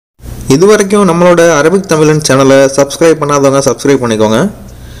இதுவரைக்கும் நம்மளோட அரபிக் தமிழன் சேனலை சப்ஸ்கிரைப் பண்ணாதவங்க சப்ஸ்கிரைப் பண்ணிக்கோங்க.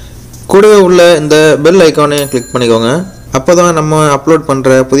 கூடவே உள்ள இந்த பெல் ஐக்கானையும் கிளிக் பண்ணிக்கோங்க. அப்போ தான் நம்ம அப்லோட் பண்ணுற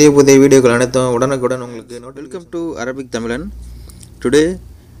புதிய புதிய வீடியோக்கள் அனைத்தும் உடனுக்குடன் உங்களுக்கு வெல்கம் டு அரபிக் தமிழன். டுடே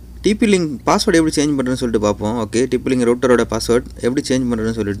டிபி லிங்க் பாஸ்வேர்டு எப்படி சேஞ்ச் பண்ணுறதுன்னு சொல்லிட்டு பார்ப்போம். ஓகே, டிபி லிங்க் ரூட்டரோட பாஸ்வேர்ட் எப்படி சேஞ்ச்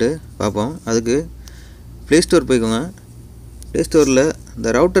பண்ணுறதுன்னு சொல்லிட்டு பார்ப்போம். அதுக்கு ப்ளே ஸ்டோர் போய்க்கோங்க. ப்ளே ஸ்டோரில் இந்த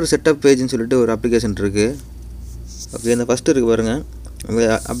ரவுட்டர் செட்டப் பேஜ்னு சொல்லிட்டு ஒரு அப்ளிகேஷன் இருக்குது. ஓகே, இந்த ஃபஸ்ட்டு இருக்குது பாருங்கள். அந்த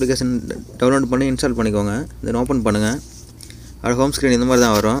அப்ளிகேஷன் டவுன்லோட் பண்ணி இன்ஸ்டால் பண்ணிக்கோங்க. தென் ஓப்பன் பண்ணுங்கள். அது ஹோம் ஸ்க்ரீன் இந்த மாதிரி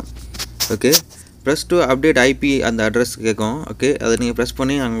தான் வரும். Okay, press to update IP அந்த அட்ரஸ் கேட்கும். ஓகே, அதை நீங்கள் ப்ரெஸ்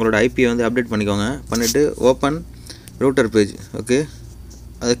பண்ணி உங்களோட ஐபியை வந்து அப்டேட் பண்ணிக்கோங்க. பண்ணிவிட்டு ஓப்பன் ரூட்டர் பேஜ். ஓகே,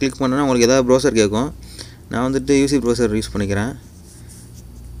 அதை கிளிக் பண்ணோன்னா உங்களுக்கு ஏதாவது ப்ரௌசர் கேட்கும். நான் வந்துட்டு யூசி ப்ரௌசர் யூஸ் பண்ணிக்கிறேன்.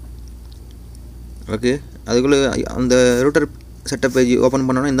 ஓகே, அதுக்குள்ளே அந்த ரூட்டர் செட்டப் பேஜ் ஓப்பன்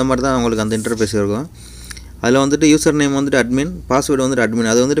பண்ணோன்னா இந்த மாதிரி தான் உங்களுக்கு அந்த இன்டர்ஃபேஸ் இருக்கும். அதில் வந்துட்டு யூசர் நேம் வந்துட்டு அட்மின், பாஸ்வேர்டு வந்துட்டு அட்மின்.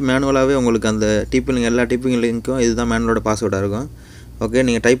 அது வந்துட்டு மேனுவலாகவே உங்களுக்கு அந்த டிபி லிங்க் எல்லா டிபி லிங்க்கும் இதுதான் மேனுவலோட பாஸ்வேர்டாக இருக்கும். ஓகே,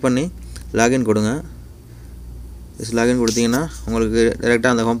 நீங்கள் டைப் பண்ணி லாகின் கொடுங்க. லாகின் கொடுத்தீங்கன்னா உங்களுக்கு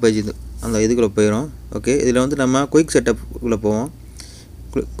டேரெக்டாக அந்த ஹோம் பேஜ் அந்த இதுக்குள்ளே போயிடும். ஓகே, இதில் வந்து நம்ம குயிக் செட்டப்புக்குள்ளே போவோம்.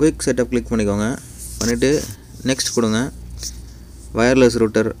 குயிக் செட்டப் கிளிக் பண்ணிக்கோங்க. பண்ணிவிட்டு நெக்ஸ்ட் கொடுங்க. Wireless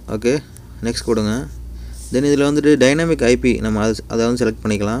router. ஓகே, நெக்ஸ்ட் கொடுங்க. தென் இதில் வந்துட்டு டைனமிக் ஐபி நம்ம அதை வந்து செலக்ட்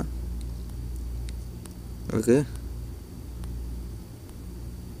பண்ணிக்கலாம். ஓகே,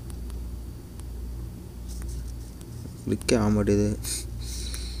 கிளிக்கே ஆக மாட்டேது.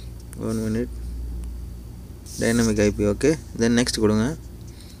 1 minute. Dynamic IP. Okay, then next கொடுங்க.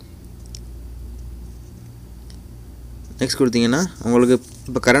 நெக்ஸ்ட் கொடுத்தீங்கன்னா உங்களுக்கு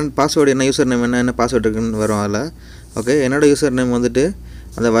இப்போ கரண்ட் பாஸ்வேர்டு என்ன யூசர் நேம் என்ன பாஸ்வேர்டு இருக்குன்னு வரும் அதில். ஓகே, என்னோடய யூசர் நேம் வந்துட்டு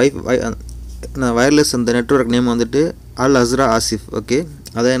அந்த வயர்லெஸ் அந்த நெட்வொர்க் நேம் வந்துட்டு அல் அஸ்ரா ஆசிஃப். ஓகே,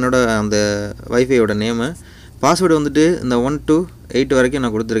 அதான் என்னோடய அந்த வைஃபையோட நேமு. பாஸ்வேர்டு வந்துட்டு இந்த 1 to 8 வரைக்கும்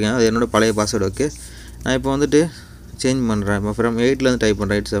நான் கொடுத்துருக்கேன். அது என்னோடய பழைய பாஸ்வேர்டு. ஓகே, நான் இப்போ வந்துட்டு சேஞ்ச் பண்ணுறேன். இப்போ ஃப்ரம் 8லேருந்து டைப்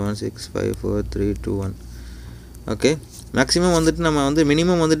பண்ணுறேன். 87654321. ஓகே, மேக்ஸிமம் வந்துட்டு நம்ம வந்து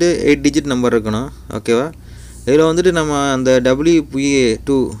மினிமம் வந்துட்டு 8 டிஜிட் நம்பர் இருக்கணும். ஓகேவா? இதில் வந்துட்டு நம்ம அந்த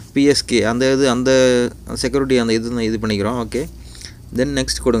WPA2 PSK அந்த செக்யூரிட்டி அந்த இது பண்ணிக்கிறோம். ஓகே, தென்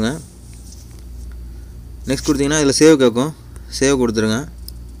நெக்ஸ்ட் கொடுங்க. நெக்ஸ்ட் கொடுத்தீங்கன்னா இதில் சேவ் கேட்கும். சேவ் கொடுத்துருங்க.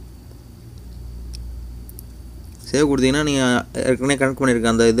 சேவ் கொடுத்தீங்கன்னா நீங்கள் ஏற்கனவே கனெக்ட் பண்ணியிருக்க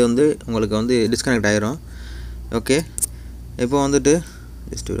அந்த இது வந்து உங்களுக்கு வந்து டிஸ்கனெக்ட் ஆகிரும். ஓகே, இப்போ வந்துட்டு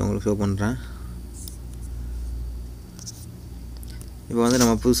ஜஸ்ட் உங்களுக்கு ஷோ பண்ணுறேன். இப்போ வந்து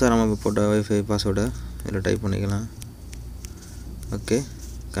நம்ம புதுசாக நம்ம போட்ட வைஃபை பாஸ்வேர்டை இதில் டைப் பண்ணிக்கலாம். ஓகே,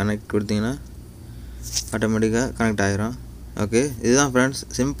 கனெக்ட் கொடுத்தீங்கன்னா ஆட்டோமேட்டிக்காக கனெக்ட் ஆகிரும். ஓகே, இதுதான் ஃப்ரெண்ட்ஸ்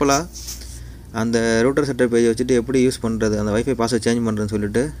சிம்பிளாக அந்த ரூட்டர் செட்டப் பேஜ் வச்சுட்டு எப்படி யூஸ் பண்ணுறது, அந்த வைஃபை பாஸ்வேர்ட் சேஞ்ச் பண்ணுறதுன்னு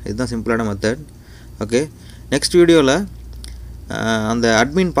சொல்லிட்டு இதுதான் சிம்பிளான மெத்தட். ஓகே, நெக்ஸ்ட் வீடியோவில் அந்த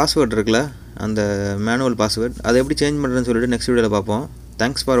அட்மின் பாஸ்வேர்டு இருக்குல்ல, அந்த மேனுவல் பாஸ்வேர்ட் அதை எப்படி சேஞ்ச் பண்ணுறதுன்னு சொல்லிட்டு நெக்ஸ்ட் வீடியோவில் பார்ப்போம்.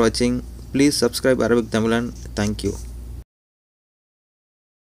 தேங்க்ஸ் ஃபார் வாட்சிங். ப்ளீஸ் சப்ஸ்கிரைப் அரபிக் தமிழன். தேங்க்யூ.